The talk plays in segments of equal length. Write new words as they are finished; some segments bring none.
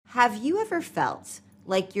Have you ever felt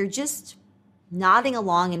like you're just nodding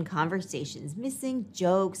along in conversations, missing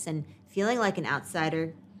jokes, and feeling like an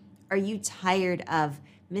outsider? Are you tired of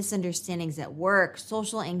misunderstandings at work,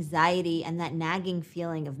 social anxiety, and that nagging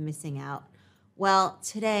feeling of missing out? Well,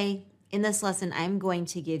 today in this lesson, I'm going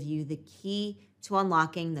to give you the key to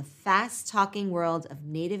unlocking the fast-talking world of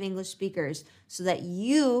native English speakers so that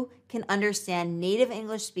you can understand native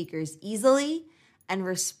English speakers easily and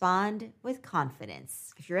respond with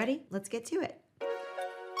confidence. If you're ready, let's get to it.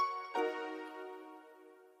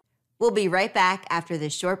 We'll be right back after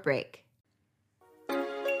this short break.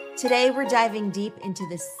 Today, we're diving deep into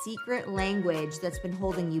the secret language that's been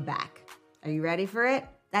holding you back. Are you ready for it?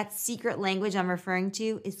 That secret language I'm referring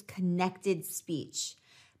to is connected speech.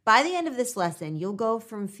 By the end of this lesson, you'll go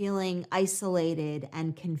from feeling isolated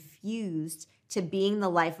and confused to being the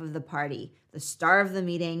life of the party, the star of the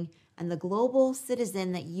meeting, and the global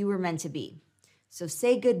citizen that you were meant to be. So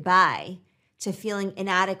say goodbye to feeling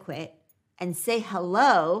inadequate and say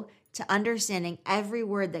hello to understanding every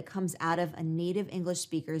word that comes out of a native English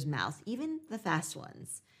speaker's mouth, even the fast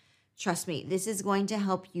ones. Trust me, this is going to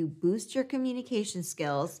help you boost your communication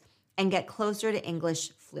skills and get closer to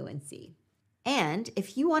English fluency. And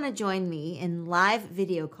if you want to join me in live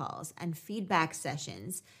video calls and feedback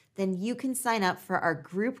sessions, then you can sign up for our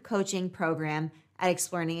group coaching program at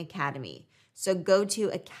Explearning Academy. So go to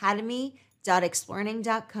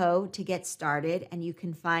academy.explearning.co to get started, and you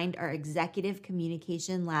can find our Executive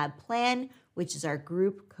Communication Lab plan, which is our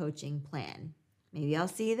group coaching plan. Maybe I'll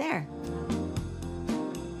see you there.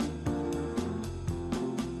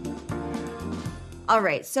 All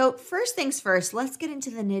right, so first things first, let's get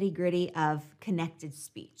into the nitty-gritty of connected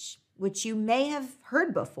speech, which you may have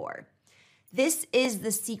heard before. This is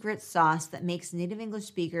the secret sauce that makes native English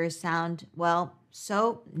speakers sound, well,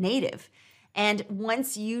 so native. And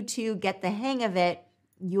once you two get the hang of it,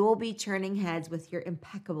 you'll be turning heads with your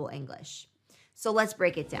impeccable English. So let's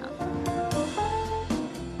break it down.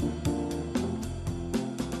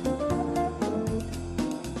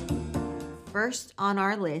 First on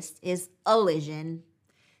our list is elision.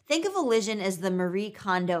 Think of elision as the Marie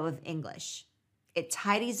Kondo of English. It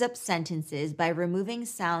tidies up sentences by removing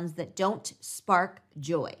sounds that don't spark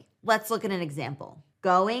joy. Let's look at an example.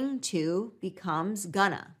 Going to becomes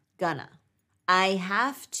gonna. I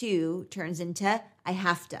have to turns into I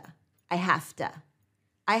have to.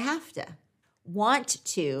 Want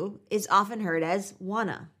to is often heard as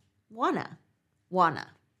wanna.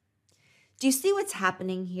 Do you see what's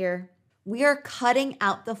happening here? We are cutting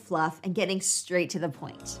out the fluff and getting straight to the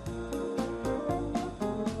point.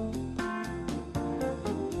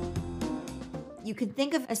 You can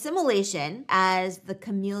think of assimilation as the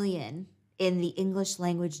chameleon in the English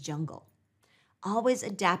language jungle, always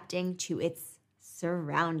adapting to its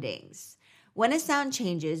surroundings. When a sound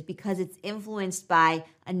changes because it's influenced by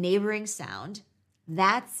a neighboring sound,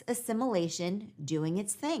 that's assimilation doing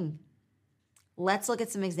its thing. Let's look at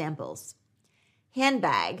some examples.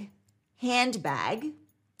 Handbag,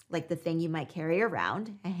 like the thing you might carry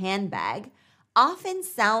around, a handbag, often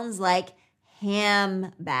sounds like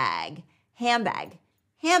handbag.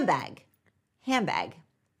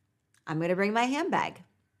 I'm going to bring my handbag.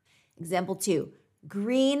 Example 2,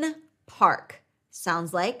 green park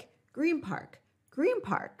sounds like green park.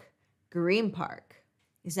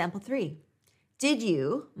 Example 3, did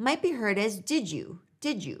you might be heard as did you.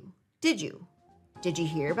 Did you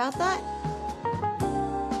hear about that?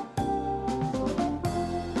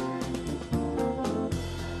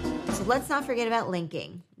 So let's not forget about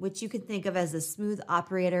linking, which you can think of as the smooth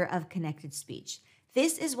operator of connected speech.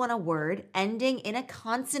 This is when a word ending in a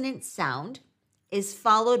consonant sound is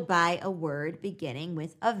followed by a word beginning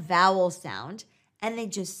with a vowel sound, and they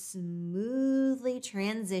just smoothly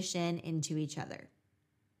transition into each other.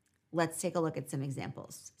 Let's take a look at some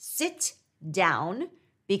examples. Sit down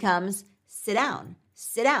becomes sit down.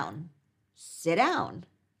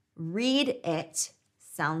 Read it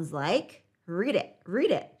sounds like read it.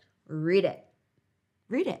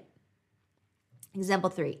 Example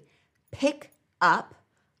 3, pick up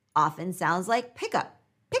often sounds like pick up.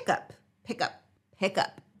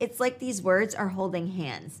 It's like these words are holding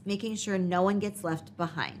hands, making sure no one gets left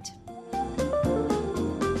behind.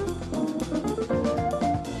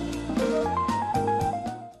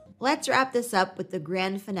 Let's wrap this up with the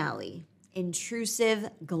grand finale, intrusive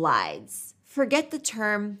glides. Forget the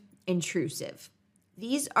term intrusive.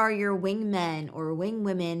 These are your wingmen or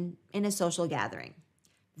wingwomen in a social gathering.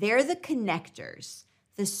 They're the connectors,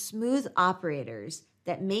 the smooth operators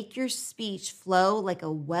that make your speech flow like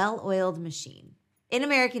a well-oiled machine. In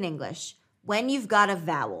American English, When you've got a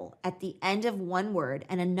vowel at the end of one word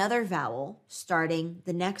and another vowel starting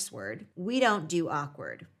the next word, we don't do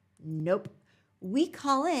awkward. Nope. We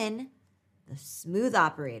call in the smooth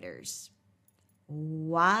operators,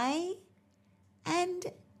 Y and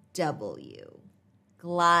W,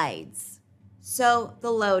 glides. So the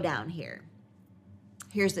lowdown here.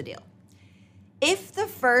 Here's the deal. If the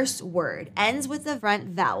first word ends with the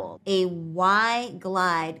front vowel, a Y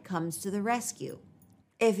glide comes to the rescue.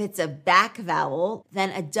 If it's a back vowel,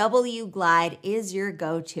 then a W glide is your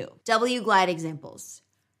go-to. W glide examples.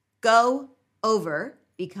 Go over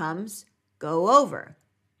becomes go over,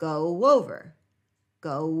 go over,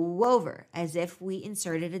 go over, as if we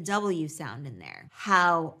inserted a W sound in there.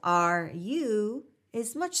 How are you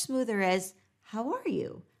is much smoother as how are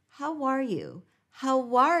you? How are you?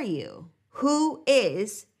 How are you? Who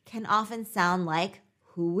is can often sound like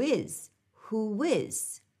who is, who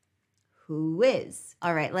is, who is.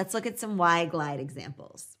 All right, let's look at some Y glide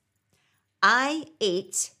examples. I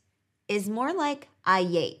ate is more like I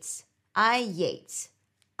ate, I ate,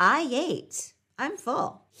 I ate. I'm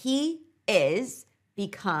full. He is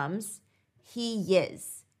becomes he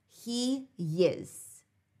is, he is,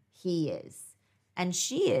 he is. And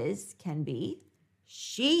she is can be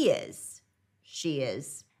she is, she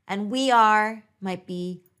is. And we are might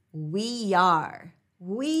be we are,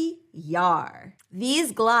 we are.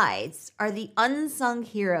 These glides are the unsung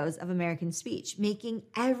heroes of American speech, making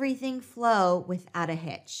everything flow without a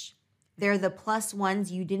hitch. They're the plus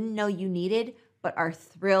ones you didn't know you needed, but are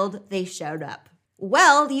thrilled they showed up.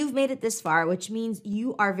 Well, you've made it this far, which means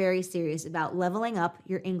you are very serious about leveling up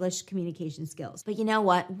your English communication skills. But you know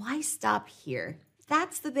what? Why stop here?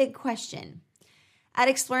 That's the big question. At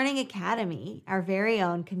Explearning Academy, our very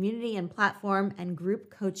own community and platform and group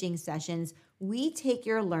coaching sessions, we take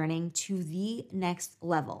your learning to the next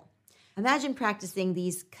level. Imagine practicing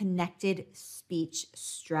these connected speech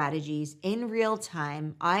strategies in real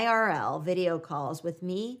time, IRL video calls with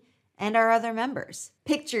me and our other members.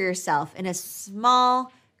 Picture yourself in a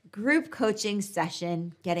small group coaching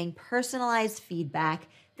session, getting personalized feedback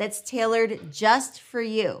that's tailored just for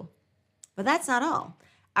you. But that's not all.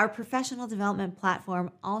 Our professional development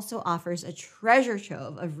platform also offers a treasure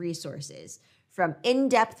trove of resources, from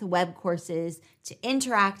in-depth web courses to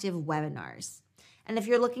interactive webinars. And if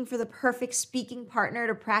you're looking for the perfect speaking partner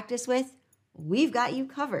to practice with, we've got you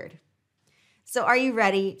covered. So are you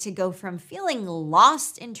ready to go from feeling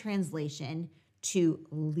lost in translation to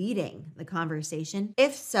leading the conversation?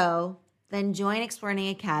 If so, then join Explearning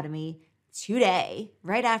Academy today,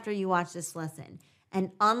 right after you watch this lesson,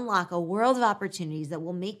 and unlock a world of opportunities that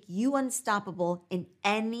will make you unstoppable in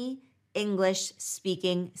any English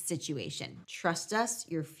speaking situation. Trust us,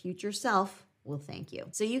 your future self will thank you.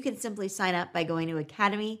 So you can simply sign up by going to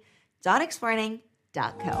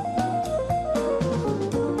academy.explearning.co.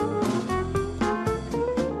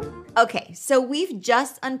 Okay, so we've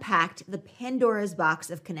just unpacked the Pandora's box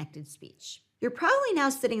of connected speech. You're probably now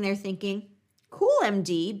sitting there thinking, cool,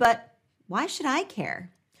 MD, but why should I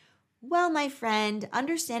care? Well, my friend,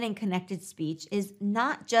 understanding connected speech is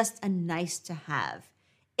not just a nice to have.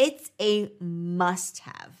 It's a must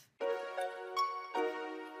have.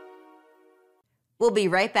 We'll be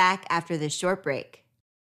right back after this short break.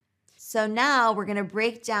 So now we're going to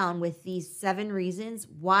break down with these 7 reasons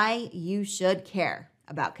why you should care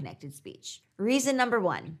about connected speech. Reason number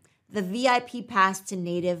 1, the VIP pass to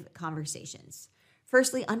native conversations.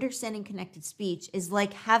 Firstly, understanding connected speech is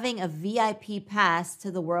like having a VIP pass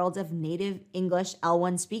to the world of native English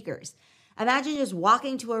L1 speakers. Imagine just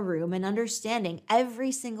walking to a room and understanding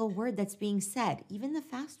every single word that's being said, even the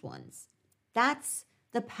fast ones. That's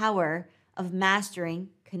the power of mastering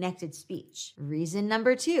connected speech. Reason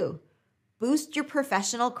number 2, boost your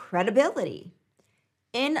professional credibility.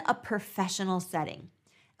 In a professional setting,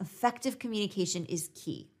 effective communication is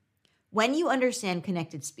key. When you understand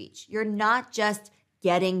connected speech, you're not just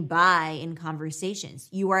getting by in conversations.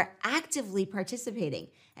 You are actively participating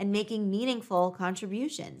and making meaningful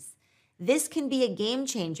contributions. This can be a game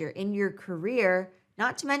changer in your career,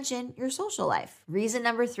 not to mention your social life. Reason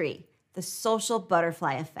number 3, the social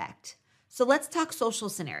butterfly effect. So let's talk social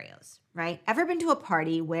scenarios, right? Ever been to a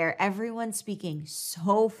party where everyone's speaking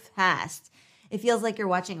so fast, it feels like you're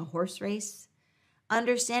watching a horse race?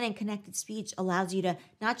 Understanding connected speech allows you to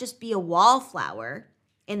not just be a wallflower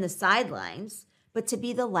in the sidelines, but to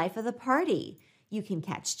be the life of the party. You can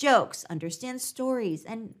catch jokes, understand stories,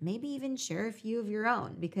 and maybe even share a few of your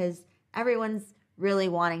own because everyone's really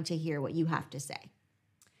wanting to hear what you have to say.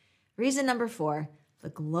 Reason number 4, the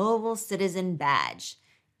global citizen badge.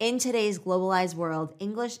 In today's globalized world,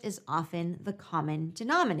 English is often the common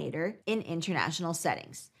denominator in international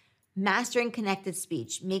settings. Mastering connected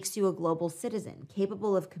speech makes you a global citizen,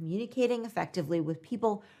 capable of communicating effectively with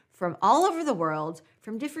people from all over the world,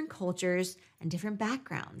 from different cultures and different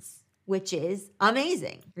backgrounds, which is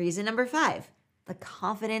amazing. Reason number 5, the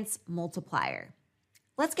confidence multiplier.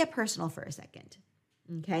 Let's get personal for a second,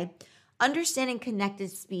 okay? Understanding connected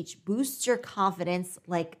speech boosts your confidence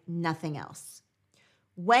like nothing else.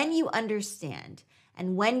 When you understand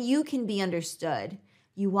and when you can be understood,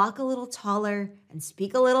 you walk a little taller and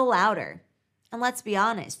speak a little louder. And let's be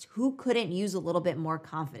honest, who couldn't use a little bit more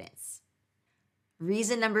confidence?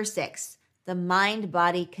 Reason number 6, the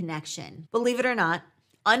mind-body connection. Believe it or not,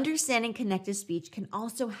 understanding connected speech can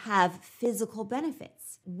also have physical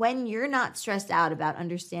benefits. When you're not stressed out about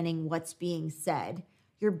understanding what's being said,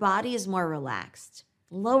 your body is more relaxed.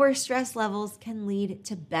 Lower stress levels can lead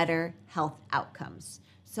to better health outcomes.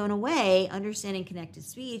 So in a way, understanding connected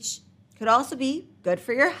speech could also be good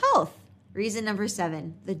for your health. Reason number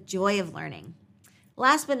 7, the joy of learning.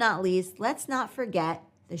 Last but not least, let's not forget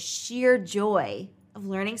the sheer joy of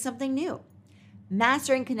learning something new.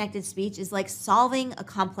 Mastering connected speech is like solving a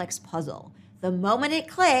complex puzzle. The moment it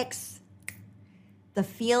clicks, the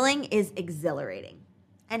feeling is exhilarating.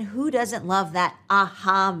 And who doesn't love that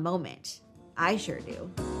aha moment? I sure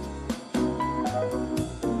do.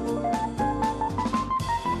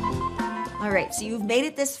 All right, so you've made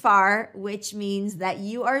it this far, which means that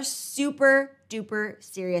you are super duper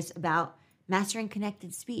serious about mastering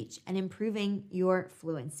connected speech and improving your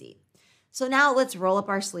fluency. So now let's roll up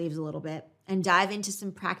our sleeves a little bit and dive into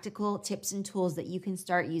some practical tips and tools that you can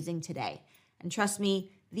start using today. And trust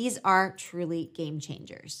me, these are truly game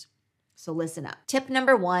changers. So listen up. Tip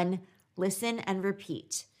number 1, listen and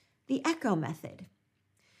repeat. The echo method.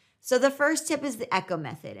 So the first tip is the echo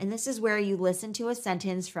method, and this is where you listen to a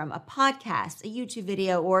sentence from a podcast, a YouTube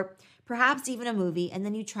video, or perhaps even a movie, and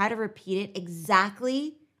then you try to repeat it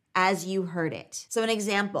exactly as you heard it. So an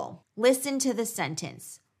example, listen to the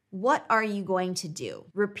sentence. What are you going to do?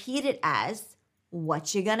 Repeat it as,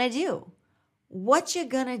 what you gonna do? What you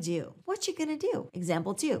gonna do? What you gonna do?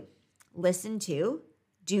 Example 2, listen to,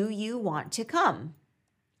 do you want to come?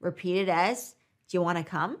 Repeat it as, do you wanna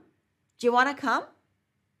come? Do you wanna come?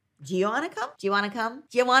 Do you want to come? Do you want to come?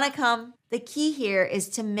 Do you want to come? The key here is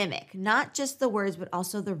to mimic, not just the words, but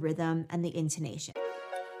also the rhythm and the intonation.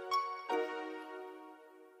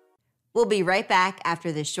 We'll be right back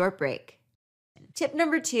after this short break. Tip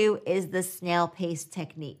number 2 is the snail pace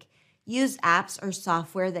technique. Use apps or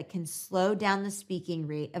software that can slow down the speaking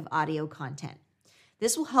rate of audio content.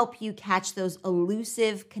 This will help you catch those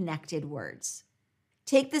elusive connected words.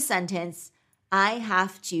 Take the sentence, I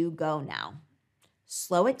have to go now.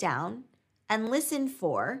 Slow it down and listen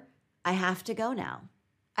for, I have to go now.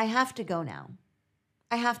 I have to go now.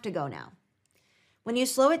 I have to go now. When you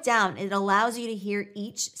slow it down, it allows you to hear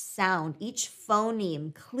each sound, each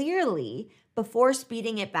phoneme clearly before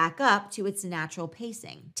speeding it back up to its natural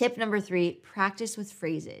pacing. Tip number 3, practice with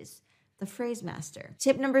phrases. The phrase master.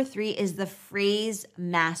 Tip number 3 is the phrase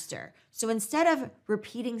master. So instead of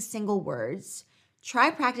repeating single words,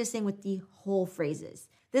 try practicing with the whole phrases.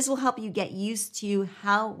 This will help you get used to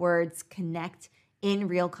how words connect in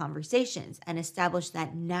real conversations and establish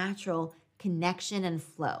that natural connection and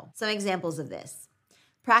flow. Some examples of this.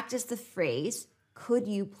 Practice the phrase, could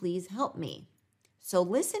you please help me? So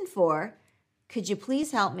listen for, could you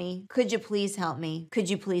please help me? Could you please help me? Could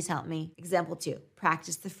you please help me? Example 2,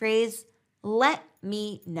 practice the phrase, let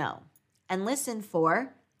me know. And listen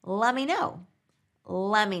for, let me know.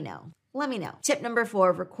 Let me know. Let me know. Tip number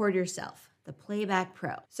 4, record yourself. The Playback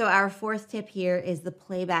Pro. So our 4th tip here is the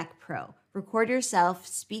Playback Pro. Record yourself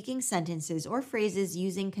speaking sentences or phrases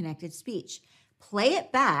using connected speech. Play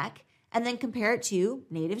it back and then compare it to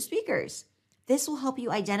native speakers. This will help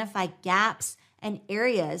you identify gaps and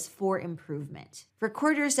areas for improvement.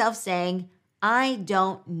 Record yourself saying, I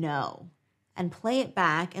don't know, and play it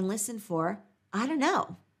back and listen for, I don't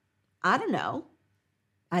know. I don't know.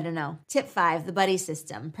 I don't know. Tip 5, the buddy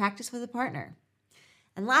system. Practice with a partner.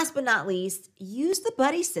 And last but not least, use the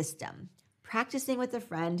buddy system. Practicing with a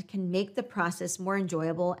friend can make the process more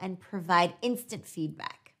enjoyable and provide instant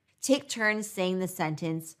feedback. Take turns saying the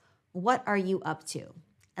sentence, what are you up to?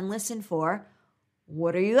 And listen for,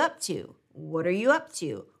 what are you up to? What are you up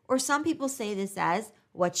to? Or some people say this as,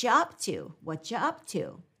 what you up to? What you up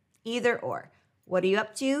to? Either or. What are you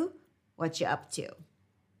up to? What you up to?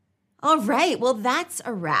 All right, well, that's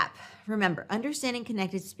a wrap. Remember, understanding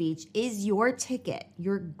connected speech is your ticket,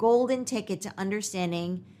 your golden ticket to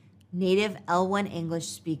understanding native L1 English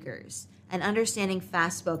speakers and understanding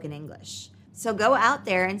fast-spoken English. So go out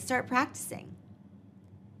there and start practicing.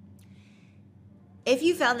 If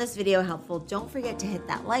you found this video helpful, don't forget to hit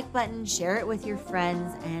that like button, share it with your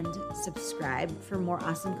friends, and subscribe for more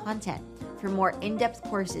awesome content. For more in-depth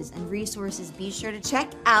courses and resources, be sure to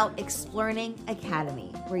check out Explearning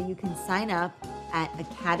Academy, where you can sign up at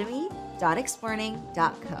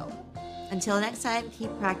academy.explearning.co. Until next time,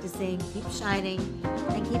 keep practicing, keep shining,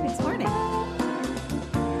 and keep exploring.